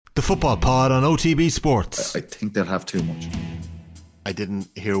The Football Pod on OTB Sports. I think they'll have too much. I didn't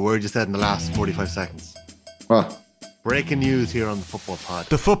hear a word you said in the last 45 seconds. What? Breaking news here on the Football Pod.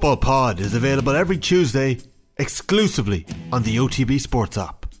 The Football Pod is available every Tuesday exclusively on the OTB Sports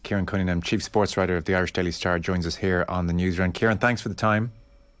app. Kieran Cunningham, Chief Sports Writer of the Irish Daily Star, joins us here on the newsround. Kieran, thanks for the time.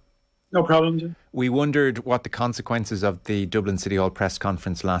 No problem, Jim. We wondered what the consequences of the Dublin City Hall press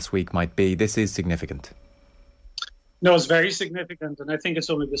conference last week might be. This is significant. No, it's very significant, and I think it's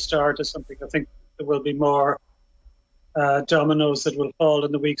only the start of something. I think there will be more dominoes that will fall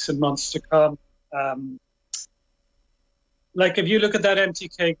in the weeks and months to come. Like if you look at that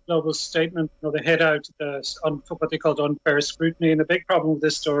MTK Global statement, they head out on what they called unfair scrutiny, and the big problem with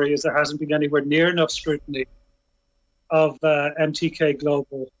this story is there hasn't been anywhere near enough scrutiny of MTK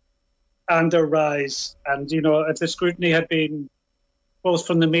Global and their rise. And, if the scrutiny had been both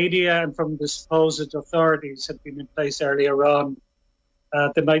from the media and from the supposed authorities had been in place earlier on,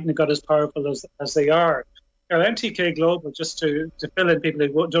 they mightn't have got as powerful as they are. Now, MTK Global, just to fill in people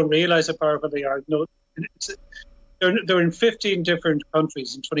who don't realise how powerful they are, they're in 15 different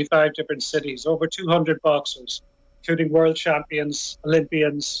countries, in 25 different cities, over 200 boxers, including world champions,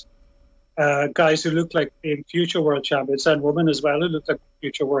 Olympians, guys who look like being future world champions, and women as well who look like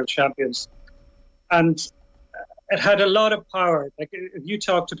future world champions. And it had a lot of power. Like if you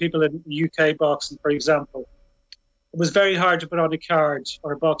talk to people in UK boxing, for example, it was very hard to put on a card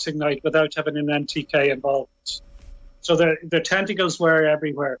or a boxing night without having an MTK involved. So their tentacles were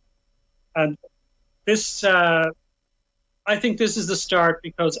everywhere. And this, I think this is the start,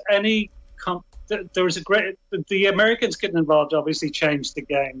 because there was the Americans getting involved obviously changed the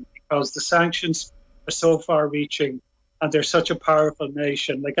game, because the sanctions are so far reaching and they're such a powerful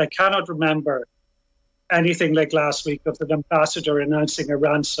nation. Like I cannot remember anything like last week of an ambassador announcing a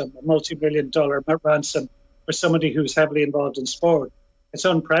ransom, a multi-million-dollar ransom for somebody who's heavily involved in sport. It's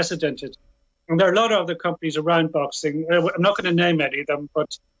unprecedented. And there are a lot of other companies around boxing. I'm not going to name any of them,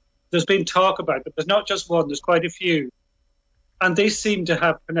 but there's been talk about them. There's not just one, there's quite a few. And they seem to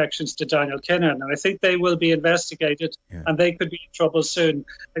have connections to Daniel Kinahan. And I think they will be investigated and they could be in trouble soon.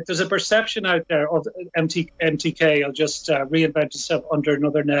 Like there's a perception out there of MTK will just reinvent itself under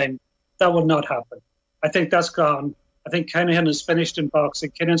another name. That will not happen. I think that's gone. I think Kinahan is finished in boxing.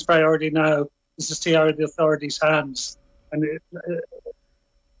 Kinahan's priority now is to stay out of the authorities' hands. And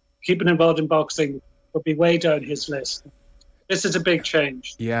keeping involved in boxing would be way down his list. This is a big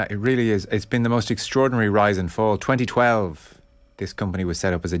change. Yeah, it really is. It's been the most extraordinary rise and fall. 2012, this company was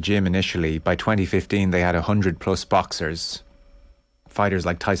set up as a gym initially. By 2015, they had 100 plus boxers. Fighters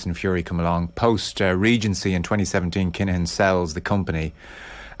like Tyson Fury come along. Post Regency in 2017, Kinahan sells the company.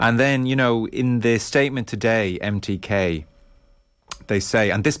 And then, in the statement today, MTK, they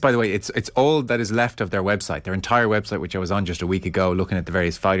say, and this, by the way, it's all that is left of their website, their entire website, which I was on just a week ago, looking at the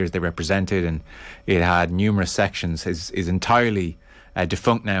various fighters they represented, and it had numerous sections, is entirely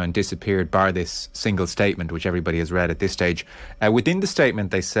defunct now and disappeared, bar this single statement, which everybody has read at this stage. Within the statement,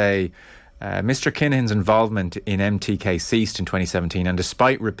 they say, Mr. Kinahan's involvement in MTK ceased in 2017, and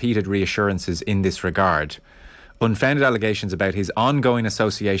despite repeated reassurances in this regard, unfounded allegations about his ongoing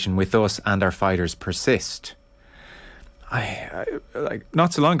association with us and our fighters persist. Like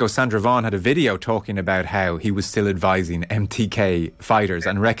not so long ago, Sandra Vaughan had a video talking about how he was still advising MTK fighters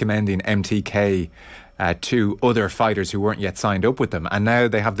and recommending MTK to other fighters who weren't yet signed up with them. And now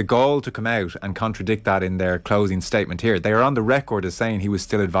they have the gall to come out and contradict that in their closing statement here. They are on the record as saying he was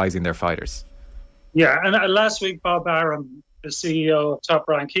still advising their fighters. Yeah, and last week, Bob Arum, the CEO of Top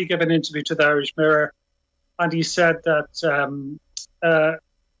Rank, he gave an interview to the Irish Mirror, and he said that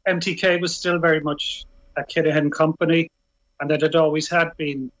MTK was still very much a Kinahan company, and that it always had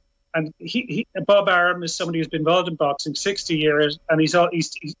been. And Bob Arum is somebody who's been involved in boxing 60 years, and he's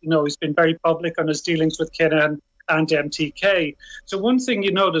been very public on his dealings with Kinahan and MTK. So one thing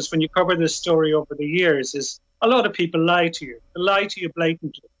you notice when you cover this story over the years is a lot of people lie to you. They lie to you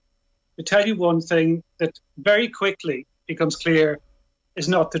blatantly. They tell you one thing that very quickly becomes clear is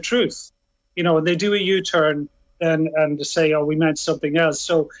not the truth. And they do a U-turn then and they say, we meant something else.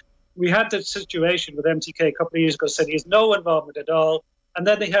 So we had that situation with MTK a couple of years ago, said he has no involvement at all. And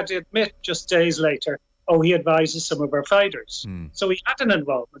then they had to admit just days later, he advises some of our fighters. So he had an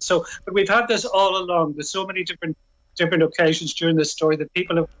involvement. But we've had this all along. There's so many different occasions during this story that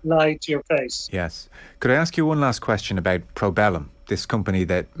people have lied to your face. Yes. Could I ask you one last question about Probellum, this company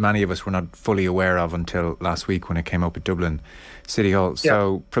that many of us were not fully aware of until last week when it came up at Dublin City Hall?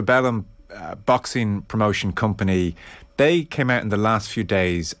 So Probellum, boxing promotion company, They came out in the last few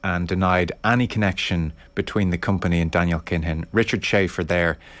days and denied any connection between the company and Daniel Kinahan. Richard Schaefer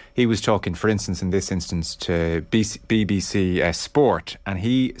there, he was talking, for instance, in this instance, to BBC Sport, and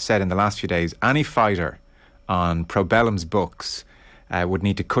he said in the last few days, any fighter on Probellum's books would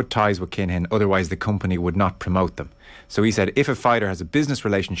need to cut ties with Kinahan, otherwise the company would not promote them. So he said if a fighter has a business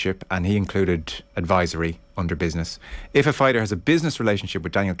relationship, and he included advisory under business, if a fighter has a business relationship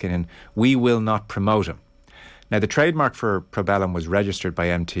with Daniel Kinahan, we will not promote him. Now, the trademark for Probellum was registered by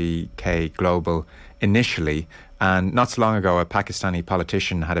MTK Global initially, and not so long ago a Pakistani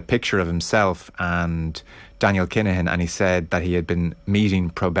politician had a picture of himself and Daniel Kinahan, and he said that he had been meeting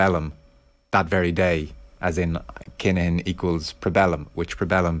Probellum that very day, as in Kinahan equals Probellum, which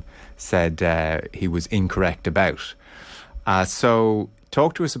Probellum said he was incorrect about. So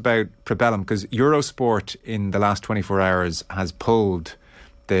talk to us about Probellum, because Eurosport in the last 24 hours has pulled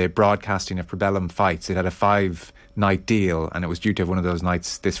the broadcasting of Probellum fights. It had a 5-night deal, and it was due to have one of those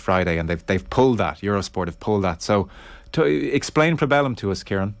nights this Friday, and they've pulled that. Eurosport have pulled that. So to explain Probellum to us,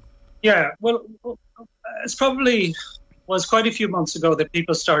 Kieran. Yeah, well, it's probably was quite a few months ago that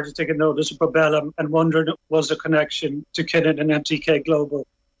people started taking notice of Probellum and wondering was a connection to Kinahan and MTK Global.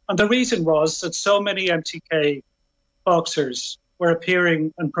 And the reason was that so many MTK boxers were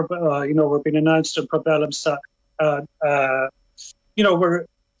appearing and were being announced on Probellum.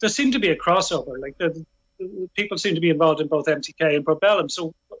 There seemed to be a crossover. Like the people seem to be involved in both MTK and Probellum.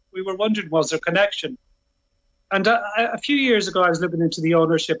 So we were wondering, was there a connection? And a few years ago, I was looking into the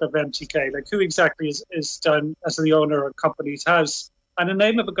ownership of MTK, like who exactly is done as the owner of Company's House. And the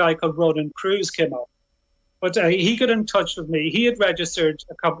name of a guy called Ronan Cruz came up. But he got in touch with me. He had registered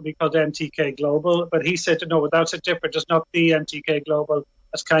a company called MTK Global, but he said, no, that's a different, it's not the MTK Global,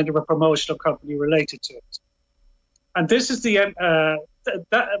 as kind of a promotional company related to it. And this is that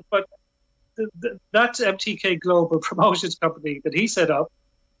MTK Global promotions company that he set up,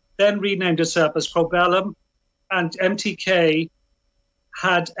 then renamed itself as Probellum, and MTK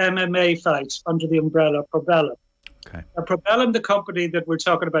had MMA fights under the umbrella of Probellum. Okay. Now, Probellum, the company that we're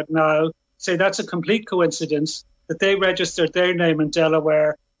talking about now, say that's a complete coincidence that they registered their name in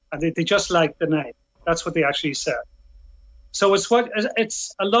Delaware and they just liked the name. That's what they actually said. So it's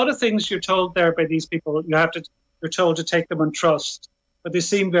a lot of things you're told there by these people. You're told to take them on trust, but they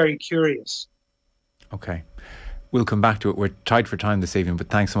seem very curious. Okay. We'll come back to it. We're tight for time this evening, but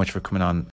thanks so much for coming on.